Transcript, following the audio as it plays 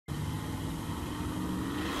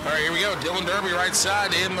All right, here we go. Dylan Derby right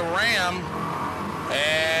side in the Ram.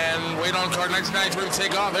 And wait on car 1993 to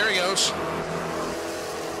take off. There he goes.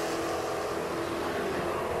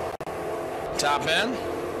 Top end.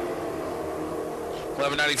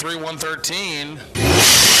 1193, 113.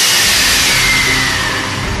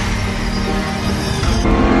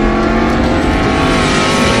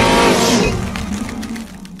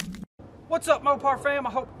 What's up, Mopar fam? I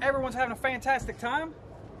hope everyone's having a fantastic time.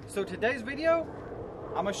 So today's video,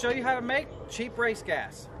 I'm going to show you how to make cheap race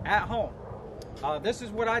gas at home. This is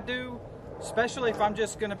what I do, especially if I'm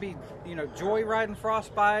just going to be, joyriding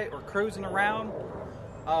Frostbite or cruising around.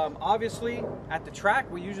 Obviously, at the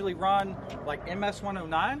track, we usually run like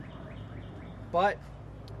MS-109, but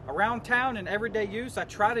around town and everyday use, I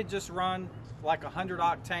try to just run like 100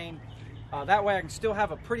 octane. That way I can still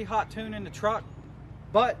have a pretty hot tune in the truck,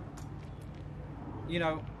 but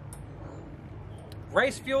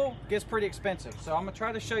race fuel gets pretty expensive. So I'm gonna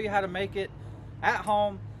try to show you how to make it at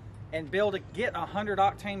home and be able to get 100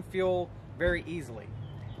 octane fuel very easily.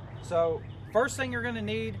 So first thing you're gonna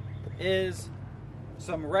need is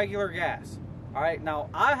some regular gas. All right, now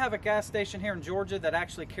I have a gas station here in Georgia that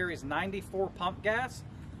actually carries 94 pump gas.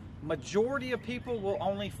 Majority of people will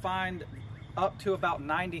only find up to about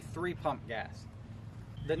 93 pump gas.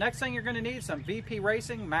 The next thing you're gonna need is some VP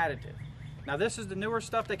Racing MADDITIVE. Now this is the newer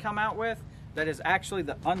stuff they come out with that is actually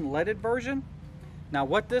the unleaded version. Now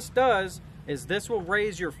what this does is this will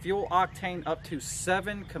raise your fuel octane up to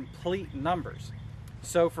 7 complete numbers.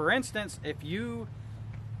 So for instance, if you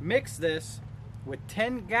mix this with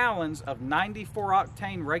 10 gallons of 94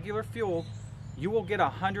 octane regular fuel, you will get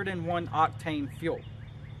 101 octane fuel.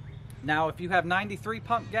 Now if you have 93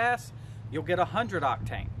 pump gas, you'll get 100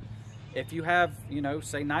 octane. If you have,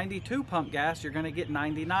 say 92 pump gas, you're gonna get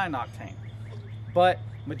 99 octane. But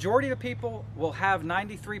majority of people will have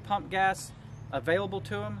 93 pump gas available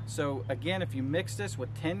to them. So again, if you mix this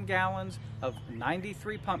with 10 gallons of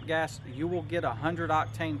 93 pump gas, you will get 100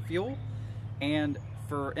 octane fuel. And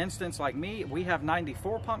for instance, like me, we have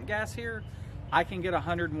 94 pump gas here. I can get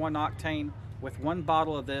 101 octane with one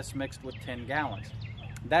bottle of this mixed with 10 gallons.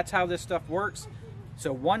 That's how this stuff works.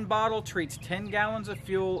 So one bottle treats 10 gallons of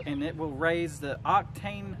fuel, and it will raise the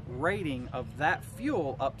octane rating of that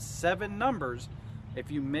fuel up 7 numbers if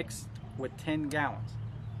you mix with 10 gallons.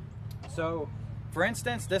 So for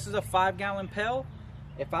instance, this is a 5-gallon pail.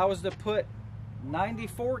 If I was to put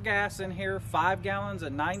 94 gas in here, 5 gallons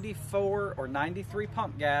of 94 or 93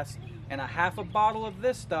 pump gas, and a half a bottle of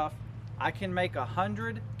this stuff, I can make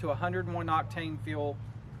 100 to 101 octane fuel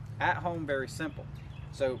at home. Very simple.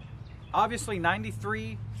 So obviously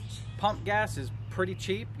 93 pump gas is pretty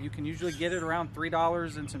cheap. You can usually get it around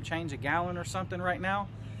 $3 and some change a gallon or something right now.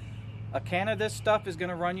 A can of this stuff is going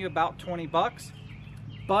to run you about 20 bucks,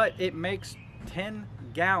 but it makes 10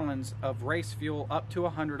 gallons of race fuel up to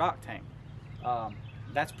 100 octane.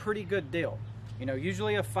 That's pretty good deal.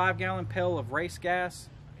 Usually a 5-gallon pail of race gas,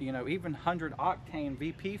 even 100 octane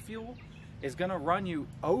VP fuel is going to run you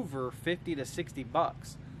over 50 to 60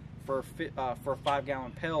 bucks for a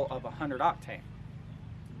 5-gallon pail of 100 octane.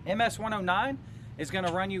 MS-109 is going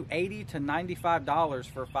to run you $80 to $95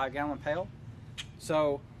 for a 5-gallon pail.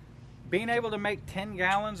 So being able to make 10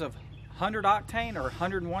 gallons of 100 octane or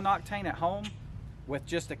 101 octane at home with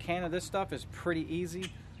just a can of this stuff is pretty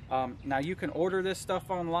easy. Now you can order this stuff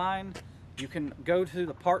online. You can go to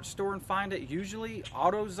the parts store and find it. Usually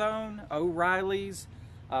AutoZone, O'Reilly's,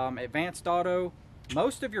 Advanced Auto,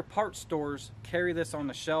 most of your parts stores carry this on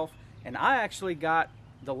the shelf. And I actually got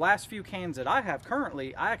the last few cans that I have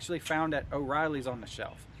currently, I actually found at O'Reilly's on the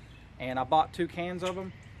shelf. And I bought 2 cans of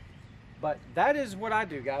them. But that is what I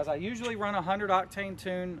do, guys. I usually run a 100 octane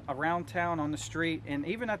tune around town on the street and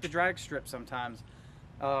even at the drag strip sometimes.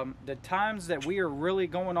 The times that we are really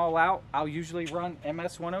going all out, I'll usually run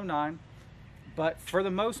MS-109. But for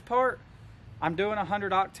the most part, I'm doing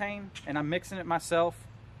 100 octane and I'm mixing it myself.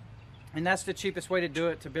 And that's the cheapest way to do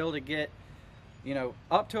it, to be able to get,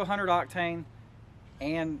 up to 100 octane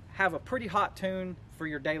and have a pretty hot tune for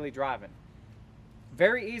your daily driving.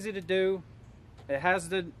 Very easy to do. It has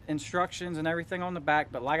the instructions and everything on the back,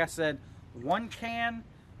 but like I said, 1 can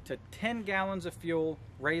to 10 gallons of fuel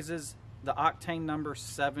raises the octane number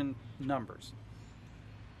 7 numbers.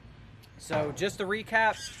 So just to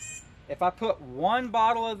recap, if I put 1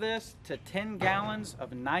 bottle of this to 10 gallons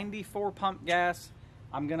of 94 pump gas,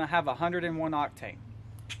 I'm gonna have 101 octane.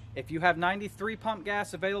 If you have 93 pump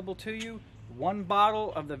gas available to you, 1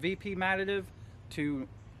 bottle of the VP MADDITIVE to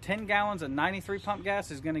 10 gallons of 93 pump gas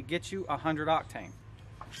is going to get you 100 octane.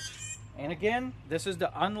 And again, this is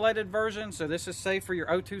the unleaded version, so this is safe for your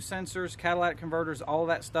O2 sensors, catalytic converters, all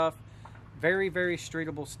that stuff. Very, very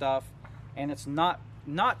streetable stuff, and it's not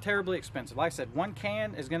terribly expensive. Like I said, one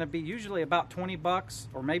can is going to be usually about 20 bucks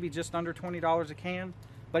or maybe just under $20 a can,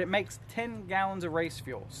 but it makes 10 gallons of race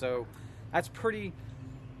fuel, so that's pretty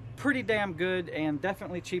damn good, and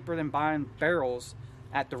definitely cheaper than buying barrels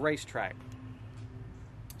at the racetrack.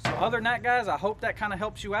 So other than that, guys, I hope that kind of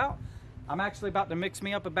helps you out. I'm actually about to mix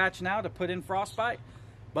me up a batch now to put in Frostbite,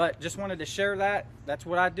 but just wanted to share that. That's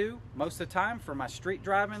what I do most of the time for my street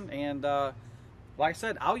driving, and like I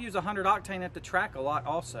said, I'll use 100 octane at the track a lot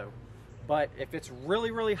also. But if it's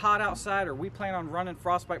really, really hot outside, or we plan on running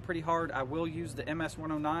Frostbite pretty hard, I will use the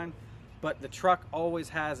MS-109, but the truck always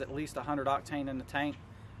has at least 100 octane in the tank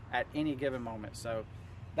at any given moment. So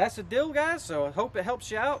that's the deal, guys. So I hope it helps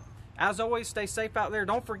you out. As always, stay safe out there.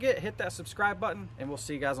 Don't forget, hit that subscribe button, and we'll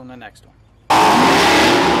see you guys on the next one.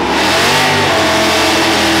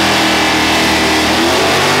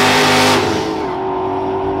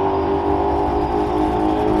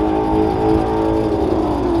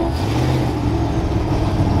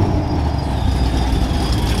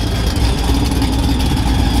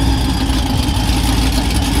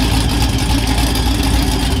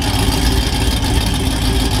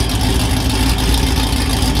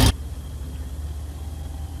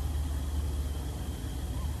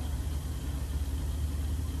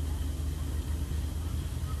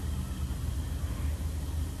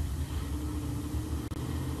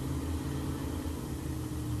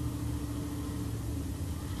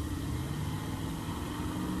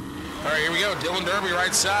 All right, here we go. Dylan Derby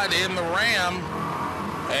right side in the Ram.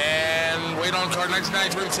 And wait on car next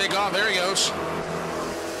 93 to take off. There he goes.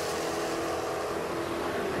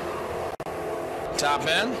 Top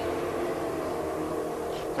end.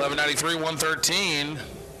 1193, 113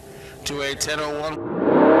 to a 1001.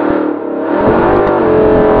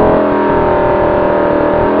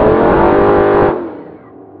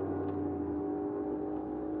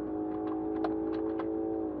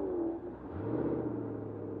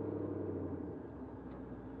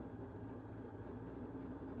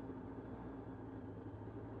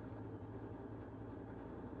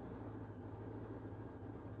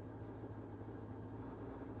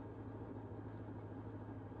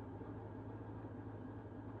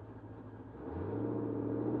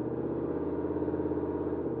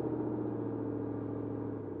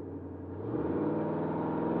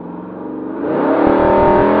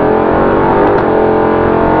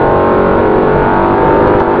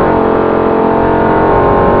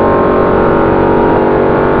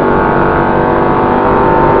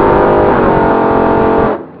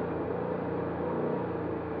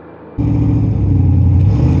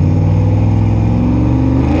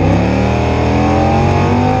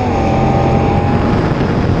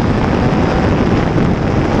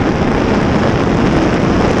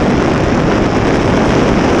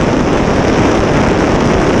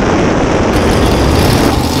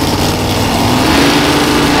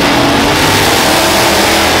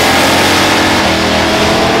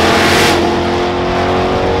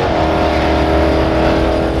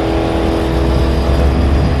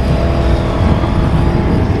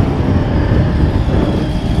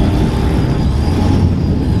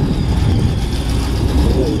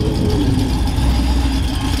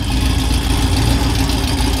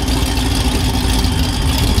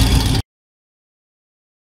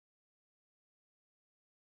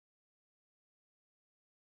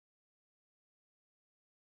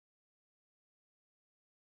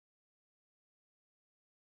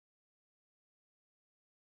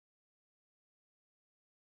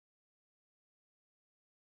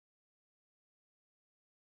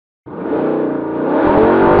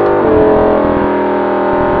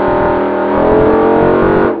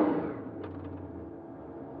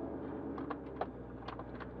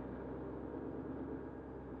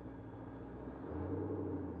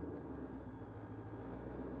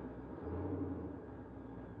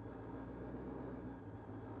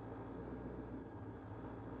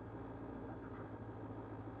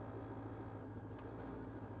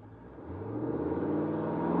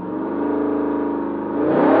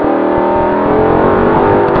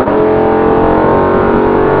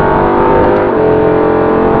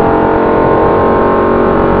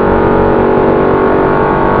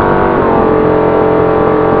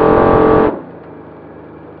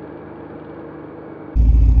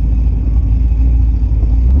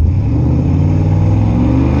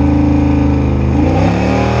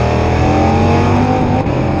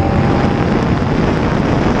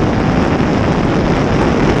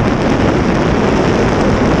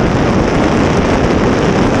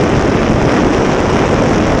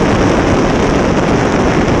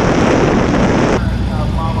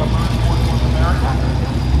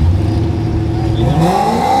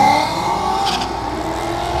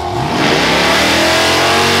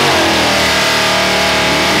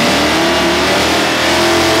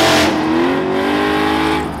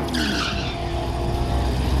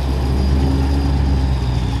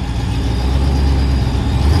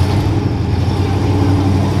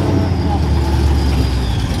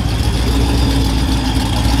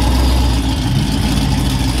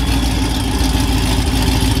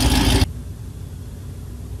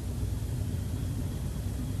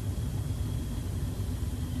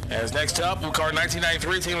 As next up, we'll car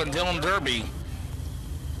 1993 team and Dillon Derby.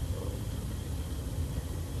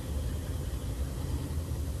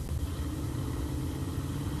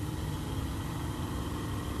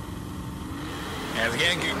 As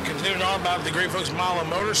again, continuing on about the great folks at Mile of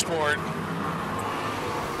Motorsport.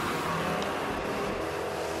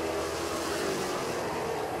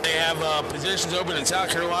 They have positions open in South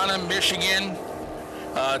Carolina, Michigan,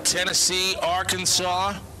 Tennessee,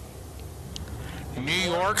 Arkansas, New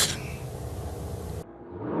York,